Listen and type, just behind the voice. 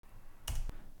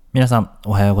皆さん、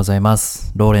おはようございま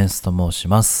す。ローレンスと申し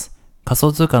ます。仮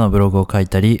想通貨のブログを書い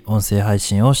たり、音声配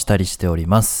信をしたりしており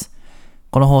ます。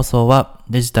この放送は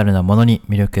デジタルなものに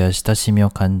魅力や親しみを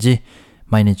感じ、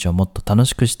毎日をもっと楽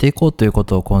しくしていこうというこ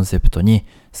とをコンセプトに、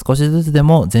少しずつで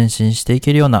も前進してい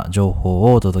けるような情報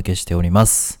をお届けしておりま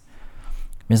す。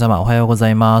皆様、おはようござ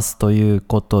います。という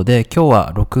ことで、今日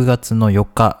は6月の4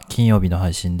日、金曜日の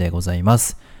配信でございま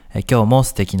す。今日も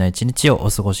素敵な一日をお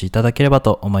過ごしいただければ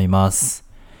と思います。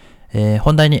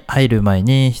本題に入る前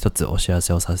に一つお知ら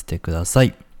せをさせてくださ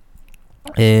い。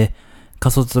仮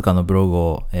想通貨のブログ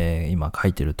を、今書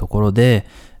いているところで、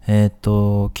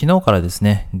昨日からです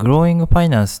ね、グローイングファイ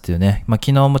ナンスっていうね、昨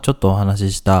日もちょっとお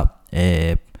話しした、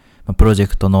プロジェ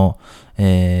クトの、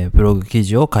ブログ記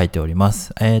事を書いておりま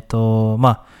す。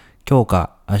今日か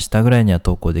明日ぐらいには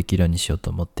投稿できるようにしようと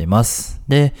思っています。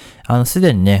で、す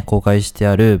でにね、公開して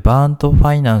あるバーントフ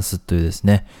ァイナンスというです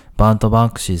ね、バーント・バン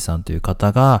クシーさんという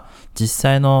方が実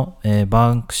際の、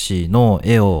バンクシーの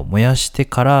絵を燃やして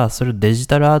からそれをデジ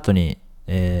タルアートに、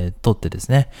撮ってです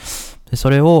ね、で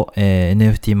それを、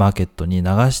NFT マーケットに流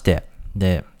して、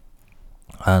で、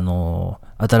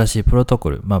新しいプロト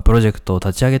コル、プロジェクトを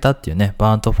立ち上げたっていうね、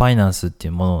バーントファイナンスってい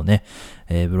うものをね、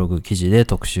ブログ記事で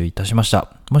特集いたしました。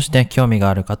もしね、興味が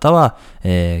ある方は、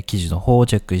記事の方を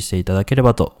チェックしていただけれ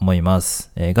ばと思いま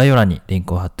す。概要欄にリン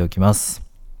クを貼っておきます。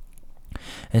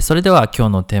それでは今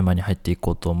日のテーマに入ってい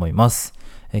こうと思います。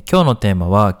今日のテーマ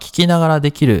は聞きながら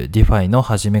できる DeFi の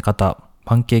始め方、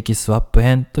パンケーキスワップ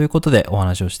編ということでお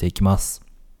話をしていきます。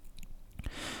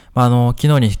昨日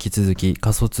に引き続き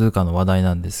仮想通貨の話題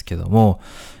なんですけども、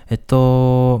仮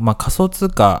想通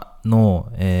貨の、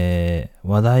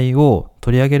話題を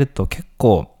取り上げると結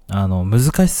構難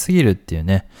しすぎるっていう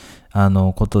ね、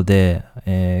ことで、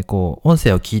音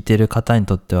声を聞いている方に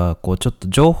とっては、ちょっと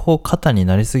情報過多に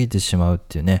なりすぎてしまうっ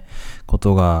ていうね、こ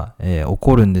とが、起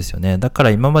こるんですよね。だから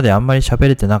今まであんまり喋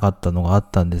れてなかったのがあっ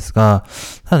たんですが、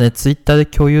ただね、ツイッターで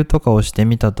共有とかをして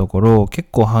みたところ、結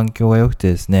構反響が良くて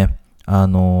ですね、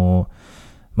そ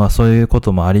ういうこ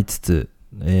ともありつつ、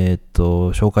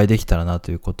紹介できたらな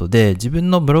ということで、自分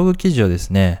のブログ記事をです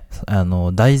ね、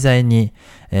題材に、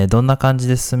どんな感じ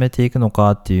で進めていくの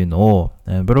かっていうのを、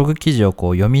ブログ記事を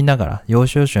読みながら、要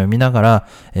所要所読みながら、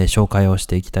紹介をし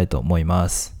ていきたいと思いま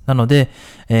す。なので、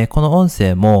この音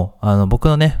声も、僕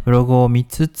のね、ブログを見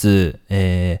つつ、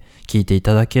聞いてい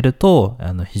ただけると、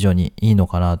非常にいいの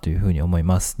かなというふうに思い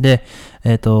ます。で、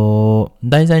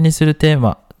題材にす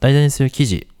る記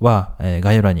事は、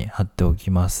概要欄に貼ってお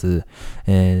きます。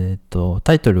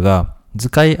タイトルが、図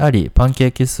解ありパンケ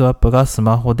ーキスワップがス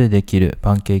マホでできる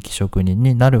パンケーキ職人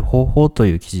になる方法と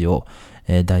いう記事を、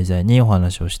題材にお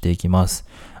話をしていきます。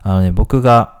僕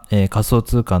が、仮想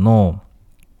通貨の、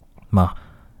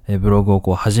ブログ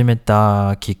を始め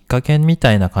たきっかけみ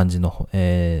たいな感じの、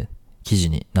記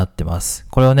事になってます。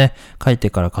これをね、書い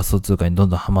てから仮想通貨にどん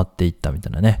どんハマっていったみ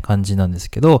たいなね、感じなんです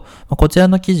けど、こちら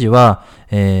の記事は、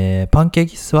パンケー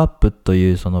キスワップと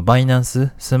いうそのバイナン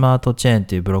ス、スマートチェーン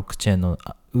というブロックチェーンの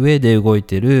上で動い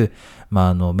ている、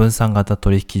分散型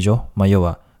取引所、要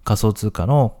は仮想通貨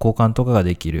の交換とかが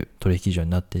できる取引所に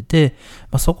なっていて、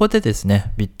そこでです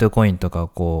ね、ビットコインとか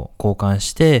を交換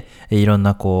して、いろん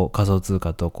な仮想通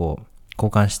貨と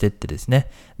交換してってですね、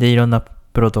で、いろんな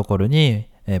プロトコルに、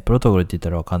プロトコルって言った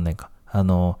らわかんないか。フ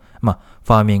ァ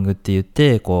ーミングって言っ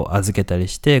て、預けたり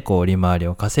して、利回り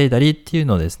を稼いだりっていう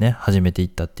のをですね、始めていっ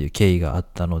たっていう経緯があっ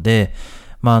たので、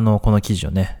この記事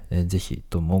をね、ぜひ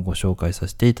ともご紹介さ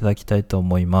せていただきたいと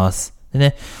思います。で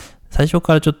ね、最初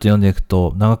からちょっと読んでいく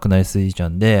と長くなりすぎちゃう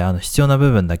んで、必要な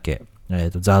部分だけ、ざー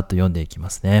っと読んでいきま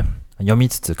すね。読み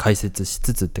つつ、解説し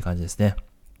つつって感じですね。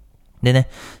でね、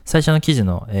最初の記事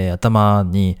の、頭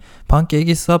に、パンケー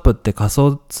キスワップって仮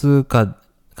想通貨、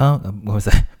ごめんな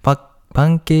さい。パ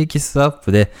ンケーキスワッ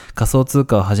プで仮想通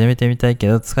貨を始めてみたいけ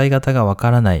ど使い方がわか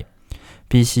らない。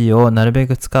PC をなるべ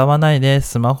く使わないで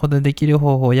スマホでできる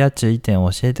方法や注意点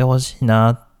を教えてほしい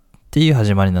なっていう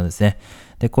始まりなんですね。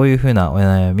で、こういう風なお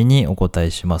悩みにお答え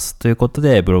します。ということ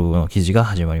でブログの記事が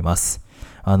始まります。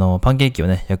パンケーキを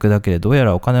ね、焼くだけでどうや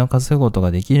らお金を稼ぐことが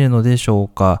できるのでしょう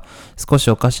か。少し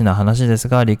おかしな話です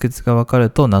が、理屈がわかる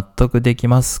と納得でき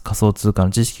ます。仮想通貨の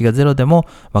知識がゼロでも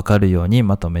わかるように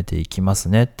まとめていきます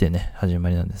ねっていうね、始ま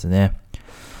りなんですね。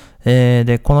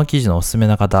で、この記事のおすすめ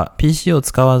な方、PC を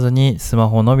使わずにスマ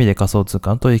ホのみで仮想通貨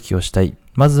の取引をしたい。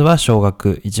まずは少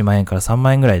額1万円から3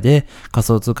万円ぐらいで仮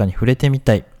想通貨に触れてみ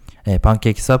たい。パンケ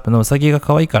ーキスワップのウサギが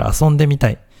可愛いから遊んでみた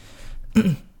い。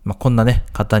こんなね、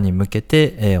方に向け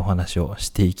て、お話をし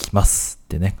ていきますっ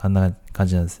てね、こんな感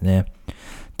じなんですね。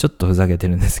ちょっとふざけて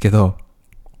るんですけど。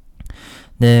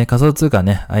で、仮想通貨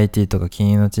ね、IT とか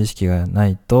金融の知識がな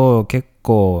いと、結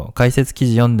構解説記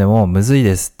事読んでもむずい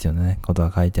ですっていうね、こと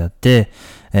が書いてあって、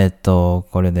こ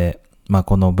れで、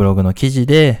このブログの記事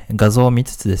で画像を見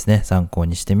つつですね、参考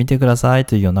にしてみてください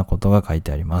というようなことが書い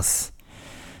てあります。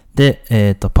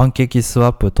で、パンケーキスワ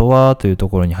ップとはというと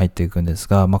ころに入っていくんです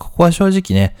が、ここは正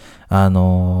直ね、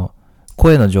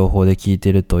声の情報で聞い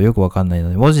てるとよくわかんないの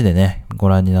で、文字でね、ご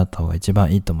覧になった方が一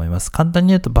番いいと思います。簡単に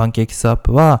言うと、パンケーキスワッ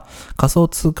プは仮想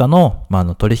通貨の、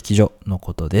取引所の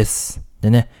ことです。で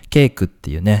ね、ケークっ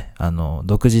ていうね、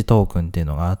独自トークンっていう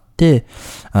のがあって、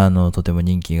とても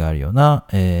人気があるような、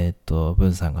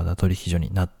分散型取引所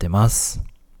になってます。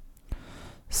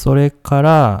それか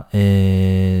ら、じ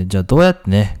ゃあどうやっ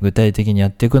てね、具体的にや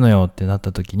っていくのよってなっ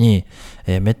た時に、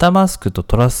メタマスクと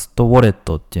トラストウォレッ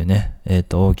トっていうね、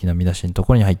大きな見出しのと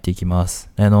ころに入っていきま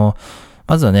す。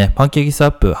まずはね、パンケーキスワ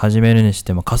ップ始めるにし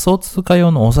ても仮想通貨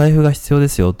用のお財布が必要で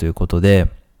すよということ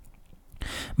で、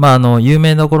有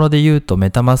名どころで言うと、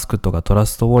メタマスクとかトラ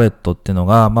ストウォレットっていうの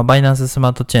が、バイナンススマ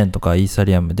ートチェーンとかイーサ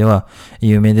リアムでは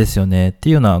有名ですよねって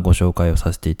いうようなご紹介を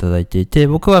させていただいていて、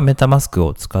僕はメタマスク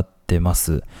を使ってま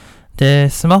す。で、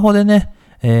スマホでね、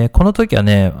この時は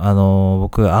ね、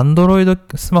僕、Android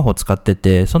スマホを使って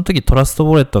て、その時トラスト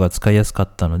ウォレットが使いやすかっ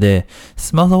たので、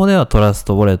スマホではトラス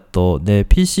トウォレットで、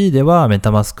PC ではメ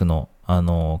タマスクの、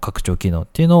拡張機能っ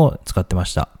ていうのを使ってま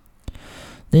した。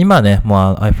で、今はね、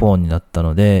もう iPhone になった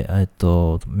ので、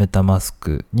メタマス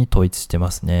クに統一して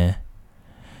ますね。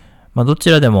どち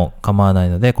らでも構わない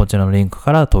ので、こちらのリンク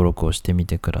から登録をしてみ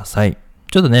てください。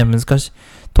ちょっとね、難しい、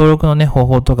登録のね、方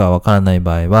法とかわからない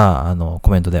場合は、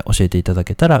コメントで教えていただ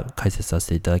けたら解説させ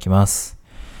ていただきます。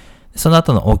その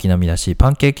後の大きな見出し、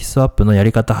パンケーキスワップのや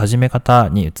り方、始め方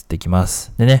に移っていきま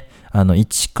す。でね、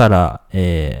1から、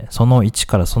その1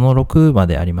からその6ま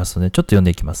でありますので、ちょっと読ん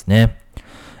でいきますね。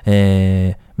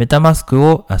メタマスク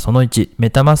を、その1、メ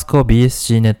タマスクを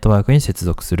BSC ネットワークに接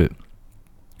続する。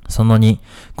その2、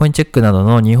コインチェックなど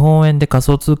の日本円で仮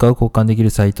想通貨を交換できる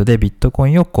サイトでビットコ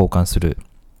インを交換する。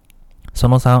そ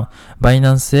の3、バイ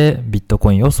ナンスへビット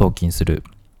コインを送金する。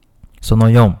その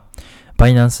4、バ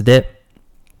イナンスで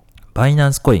バイナ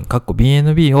ンスコイン、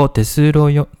BNB を手数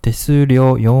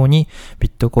料用にビ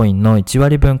ットコインの1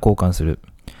割分交換する。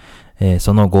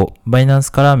その5、バイナン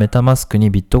スからメタマスクに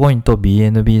ビットコインと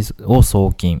BNB を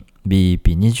送金、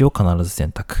BEP20 を必ず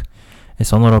選択。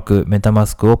その6、メタマ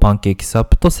スクをパンケーキスワッ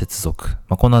プと接続。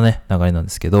こんなね、流れなんで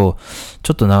すけど、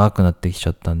ちょっと長くなってきちゃ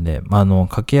ったんで、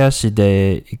駆け足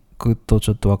で行くとち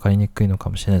ょっとわかりにくいのか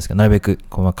もしれないですが、なるべく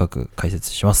細かく解説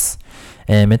します。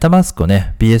メタマスクを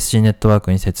ね、BSC ネットワー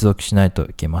クに接続しないと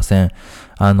いけません。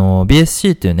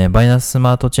BSC っていうね、バイナンスス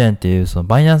マートチェーンっていう、その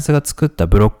バイナンスが作った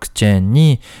ブロックチェーン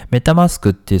に、メタマス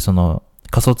クっていうその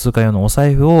仮想通貨用のお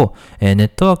財布を、ネッ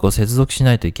トワークを接続し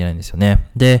ないといけないんですよね。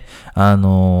で、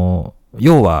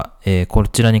要は、こ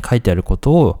ちらに書いてあるこ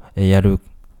とを、やる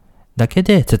だけ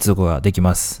で接続ができ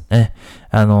ます。ね。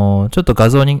ちょっと画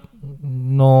像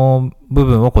の部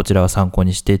分をこちらは参考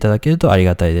にしていただけるとあり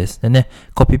がたいです。でね、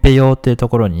コピペ用っていうと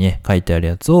ころにね、書いてある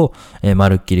やつを、ま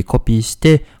るっきりコピーし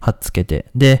て、貼っつけて、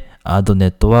で、Add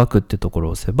Network っていうところ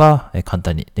を押せば、簡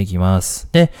単にできます。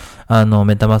で、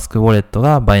メタマスクウォレット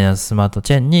がバイナンススマート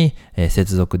チェーンに、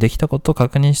接続できたことを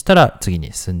確認したら、次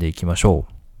に進んでいきましょ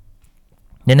う。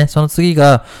でね、その次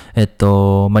が、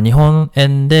日本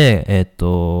円で、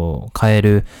買え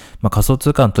る、仮想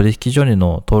通貨の取引所に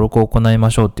の登録を行い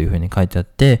ましょうっていう風に書いてあっ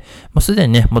て、すで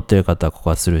にね、持っている方はここ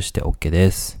はスルーして OK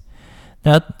です。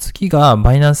で、次が、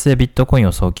バイナンスでビットコイン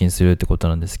を送金するってこと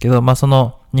なんですけど、そ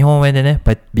の、日本円でね、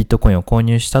ビットコインを購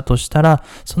入したとしたら、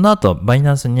その後、バイ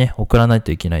ナンスにね、送らない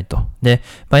といけないと。で、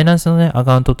バイナンスのね、ア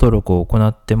カウント登録を行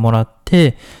ってもらっ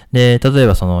て、で、例え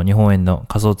ばその日本円の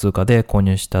仮想通貨で購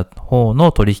入した方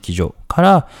の取引所か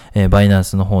ら、バイナン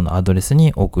スの方のアドレス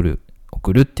に送る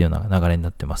っていうような流れにな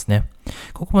ってますね。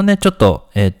ここもね、ちょっと、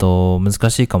難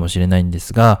しいかもしれないんで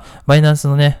すが、バイナンス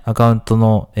のね、アカウント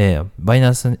の、バイ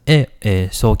ナンスへ、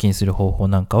送金する方法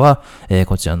なんかは、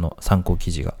こちらの参考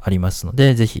記事がありますの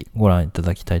で、ぜひご覧いた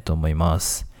だきたいと思いま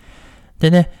す。で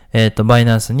ね、バイ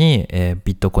ナンスに、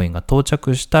ビットコインが到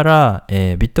着したら、ビ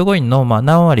ットコインの、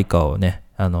何割かをね、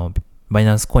バイ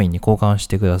ナンスコインに交換し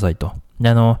てくださいと。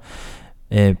で、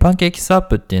パンケーキスワッ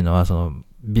プっていうのは、その、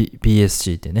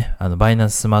BSC ってね、バイナン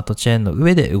ススマートチェーンの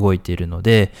上で動いているの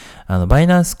で、バイ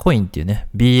ナンスコインっていうね、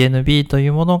BNB とい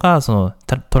うものが、その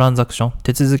トランザクション、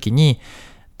手続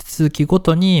きご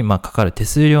とに、かかる手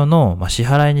数料の、支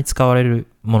払いに使われる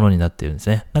ものになっているんです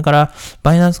ね。だから、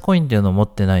バイナンスコインっていうのを持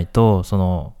ってないと、そ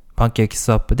の、パンケーキス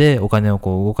ワップでお金を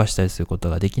こう動かしたりすること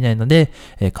ができないので、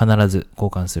必ず交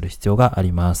換する必要があ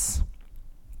ります。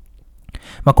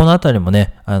このあたりも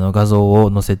ね、画像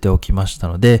を載せておきました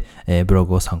ので、ブロ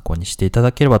グを参考にしていた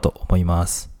だければと思いま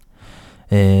す。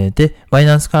で、バイ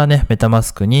ナンスからね、メタマ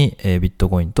スクに、ビット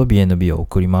コインと BNB を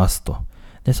送りますと。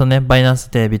で、そのね、バイナンス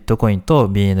でビットコインと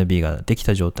BNB ができ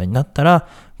た状態になったら、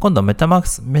今度はメタマ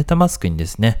スクにで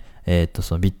すね、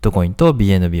そのビットコインと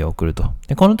BNB を送ると。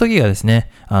で、この時がです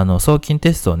ね、送金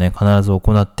テストをね、必ず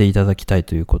行っていただきたい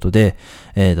ということで、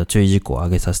注意事項を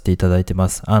挙げさせていただいてま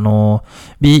す。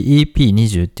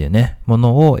BEP20 っていうね、も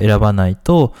のを選ばない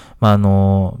と、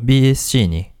BSC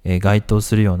に該当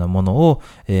するようなものを、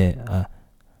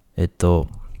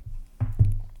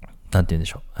なんて言うんで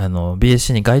しょう。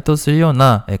BSC に該当するよう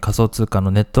な仮想通貨の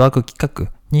ネットワーク規格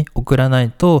に送らな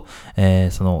いと、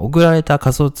その送られた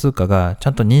仮想通貨がち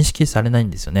ゃんと認識されない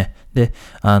んですよね。で、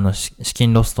資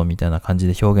金ロストみたいな感じ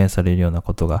で表現されるような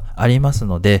ことがあります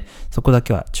ので、そこだ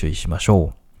けは注意しまし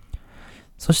ょう。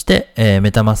そして、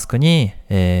メタマスクに、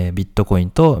ビットコイン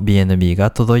と BNB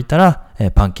が届いたら、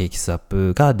パンケーキスワッ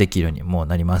プができるようにもう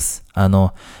なります。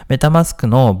メタマスク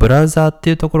のブラウザーって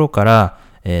いうところから、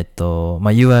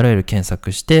URL 検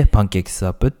索して、パンケーキス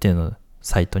ワップっていうの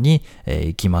サイトに、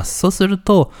行きます。そうする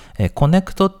と、コネ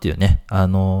クトっていうね、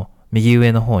右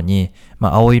上の方に、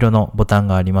青色のボタン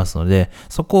がありますので、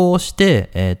そこを押し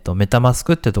て、メタマス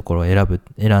クっていうところを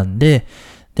選んで、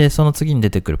で、その次に出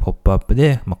てくるポップアップ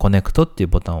で、コネクトっていう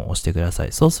ボタンを押してくださ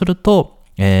い。そうすると、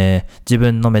自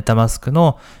分のメタマスク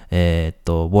の、ウ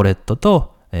ォレット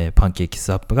と、パンケーキ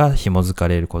スワップが紐づか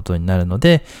れることになるの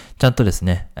で、ちゃんとです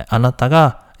ね、あなた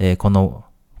が、この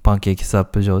パンケーキスワッ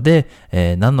プ上で、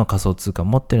何の仮想通貨を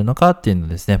持っているのかっていうのを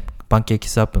ですね、パンケーキ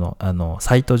スワップの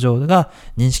サイト上が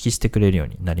認識してくれるよう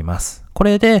になります。こ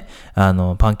れで、パ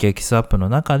ンケーキスワップの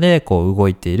中でこう動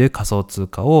いている仮想通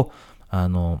貨を、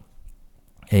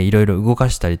いろいろ動か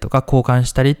したりとか交換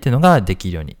したりっていうのができ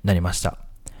るようになりました。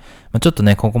ちょっと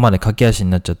ね、ここまで駆け足に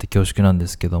なっちゃって恐縮なんで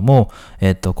すけども、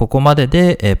ここまで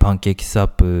で、パンケーキスワッ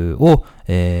プを、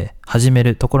始め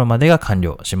るところまでが完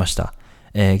了しました。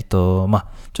ち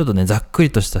ょっとね、ざっく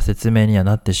りとした説明には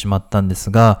なってしまったんで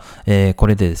すが、こ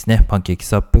れでですね、パンケーキ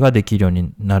スワップができるよう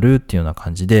になるっていうような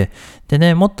感じで、で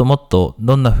ね、もっともっと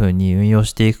どんな風に運用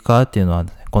していくかっていうのは、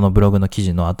このブログの記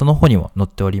事の後の方にも載っ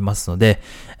ておりますので、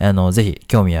ぜひ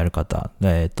興味ある方、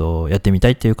やってみた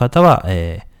いっていう方は、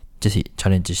ぜひチャ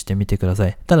レンジしてみてくださ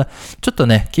い。ただ、ちょっと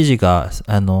ね、記事が、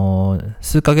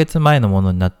数ヶ月前のも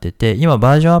のになってて、今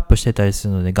バージョンアップしてたりす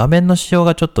るので、画面の仕様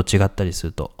がちょっと違ったりす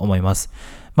ると思います。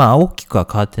大きくは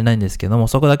変わってないんですけども、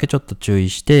そこだけちょっと注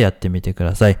意してやってみてく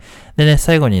ださい。でね、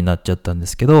最後になっちゃったんで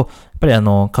すけど、やっぱり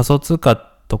仮想通貨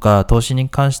とか投資に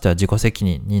関しては自己責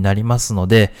任になりますの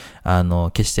で、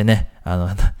決してね、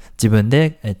自分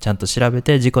でちゃんと調べ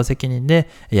て自己責任で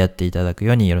やっていただく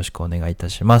ようによろしくお願いいた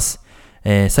します。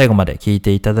最後まで聞い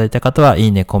ていただいた方は、い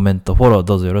いね、コメント、フォロー、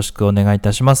どうぞよろしくお願いい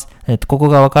たします。ここ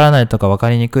がわからないとかわか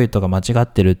りにくいとか間違っ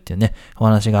てるっていうね、お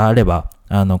話があれば、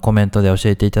コメントで教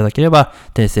えていただければ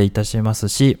訂正いたします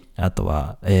し、あと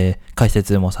は、解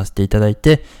説もさせていただい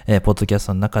て、ポッドキャス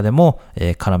トの中でも、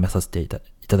絡めさせていた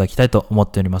だきたいと思っ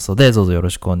ておりますので、どうぞよろ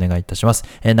しくお願いいたします。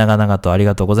長々とあり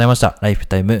がとうございました。ライフ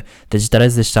タイムデジタライ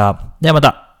ズでした。ではま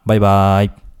た、バイバー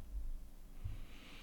イ。